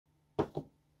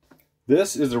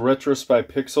This is a RetroSpy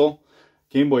Pixel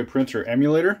Game Boy printer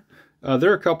emulator.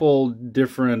 There are a couple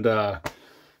different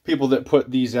people that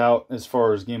put these out as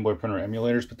far as Game Boy printer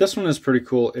emulators, but this one is pretty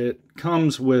cool. It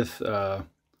comes with,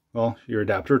 well, your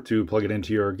adapter to plug it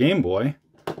into your Game Boy.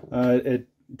 It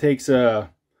takes a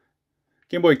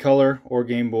Game Boy Color or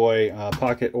Game Boy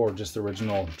Pocket or just the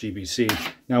original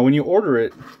GBC. Now, when you order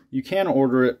it, you can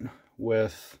order it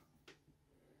with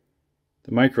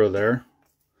the micro there,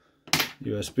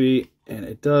 USB, and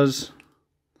it does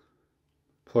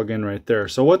plug in right there.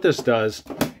 So what this does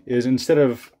is, instead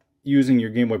of using your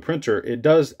Game Boy printer, it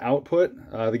does output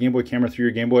the Game Boy camera through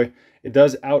your Game Boy. It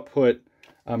does output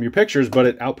your pictures, but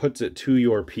it outputs it to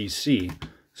your PC.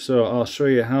 So I'll show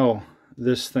you how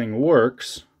this thing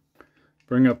works.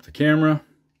 Bring up the camera.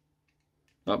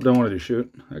 Oh, don't want to do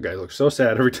shoot. That guy looks so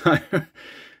sad every time.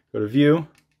 Go to view,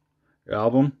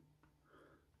 album.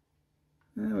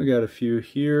 And we got a few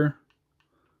here.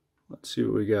 Let's see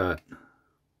what we got.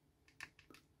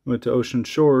 Went to Ocean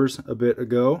Shores a bit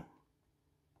ago.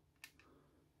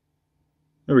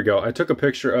 There we go. I took a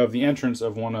picture of the entrance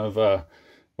of one of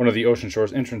the Ocean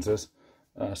Shores entrances.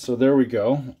 So there we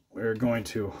go. We're going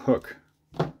to hook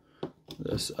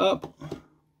this up.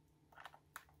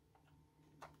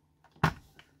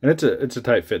 And it's a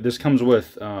tight fit. This comes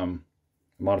with a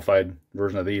modified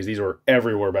version of these. These were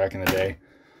everywhere back in the day.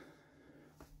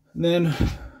 And then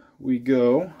we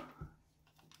go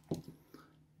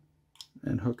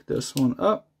and hook this one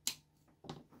up.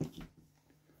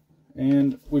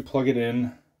 And we plug it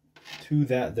in to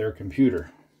that there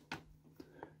computer.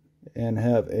 And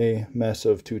have a mess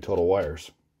of 2 total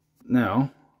wires.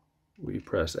 Now, we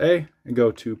press A and go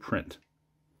to print.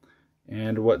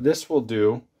 And what this will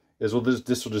do is, well,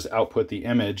 this will just output the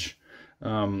image.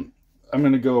 I'm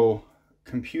going to go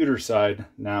computer side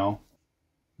now.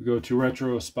 We go to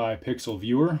RetroSpy Pixel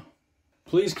Viewer.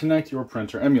 Please connect your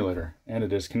printer emulator, and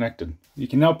it is connected. You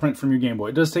can now print from your Game Boy.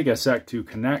 It does take a sec to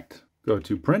connect. Go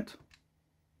to print.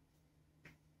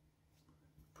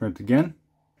 Print again.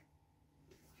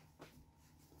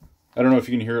 I don't know if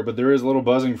you can hear it, but there is a little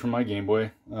buzzing from my Game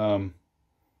Boy. Something's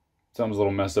a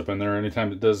little messed up in there.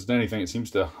 Anytime it does anything, it seems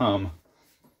to hum.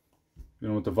 You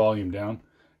know, with the volume down.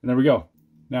 And there we go.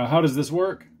 Now, how does this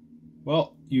work?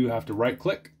 Well, you have to right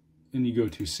click and you go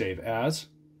to Save As.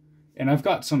 And I've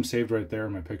got some saved right there,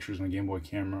 my pictures, my Game Boy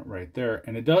camera right there.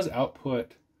 And it does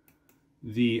output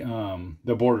the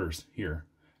borders here.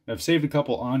 I've saved a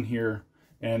couple on here,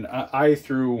 and I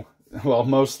through, well,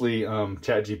 mostly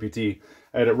ChatGPT,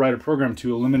 I had to write a program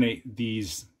to eliminate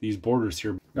these borders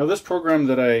here. Now, this program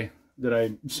that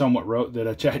I somewhat wrote, that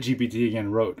a ChatGPT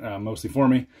again wrote mostly for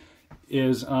me,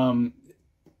 is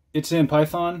it's in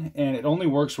Python, and it only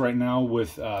works right now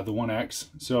with the 1X.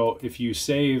 So if you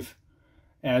save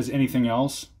as anything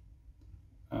else,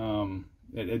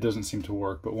 it doesn't seem to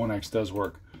work, but 1X does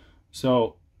work.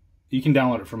 So you can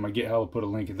download it from my GitHub. I'll put a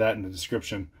link of that in the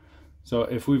description. So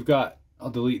if we've got, I'll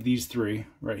delete these 3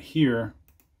 right here.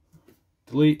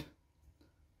 Delete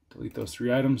those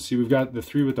 3 items. See, we've got the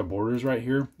 3 with the borders right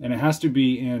here, and it has to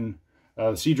be in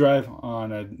the C drive on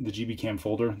the GBCam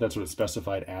folder. That's what it's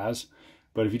specified as.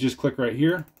 But if you just click right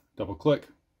here, double click,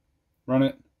 run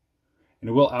it, and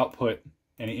it will output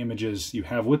any images you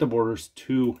have with the borders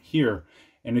to here.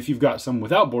 And if you've got some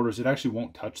without borders, it actually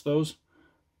won't touch those.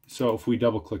 So if we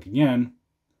double click again,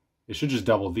 it should just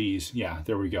double these. Yeah,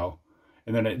 there we go.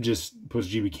 And then it just puts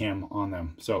GBCam on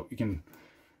them. So you can,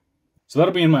 so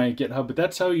that'll be in my GitHub, but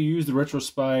that's how you use the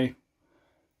RetroSpy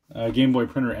Game Boy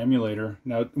printer emulator.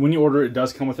 Now, when you order, it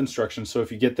does come with instructions. So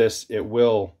if you get this, it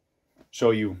will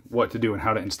show you what to do and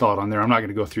how to install it on there. I'm not going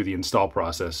to go through the install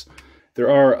process.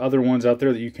 There are other ones out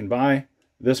there that you can buy.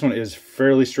 This one is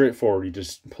fairly straightforward. You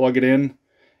just plug it in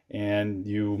and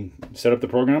you set up the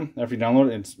program. After you download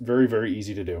it, it's very, very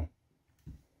easy to do.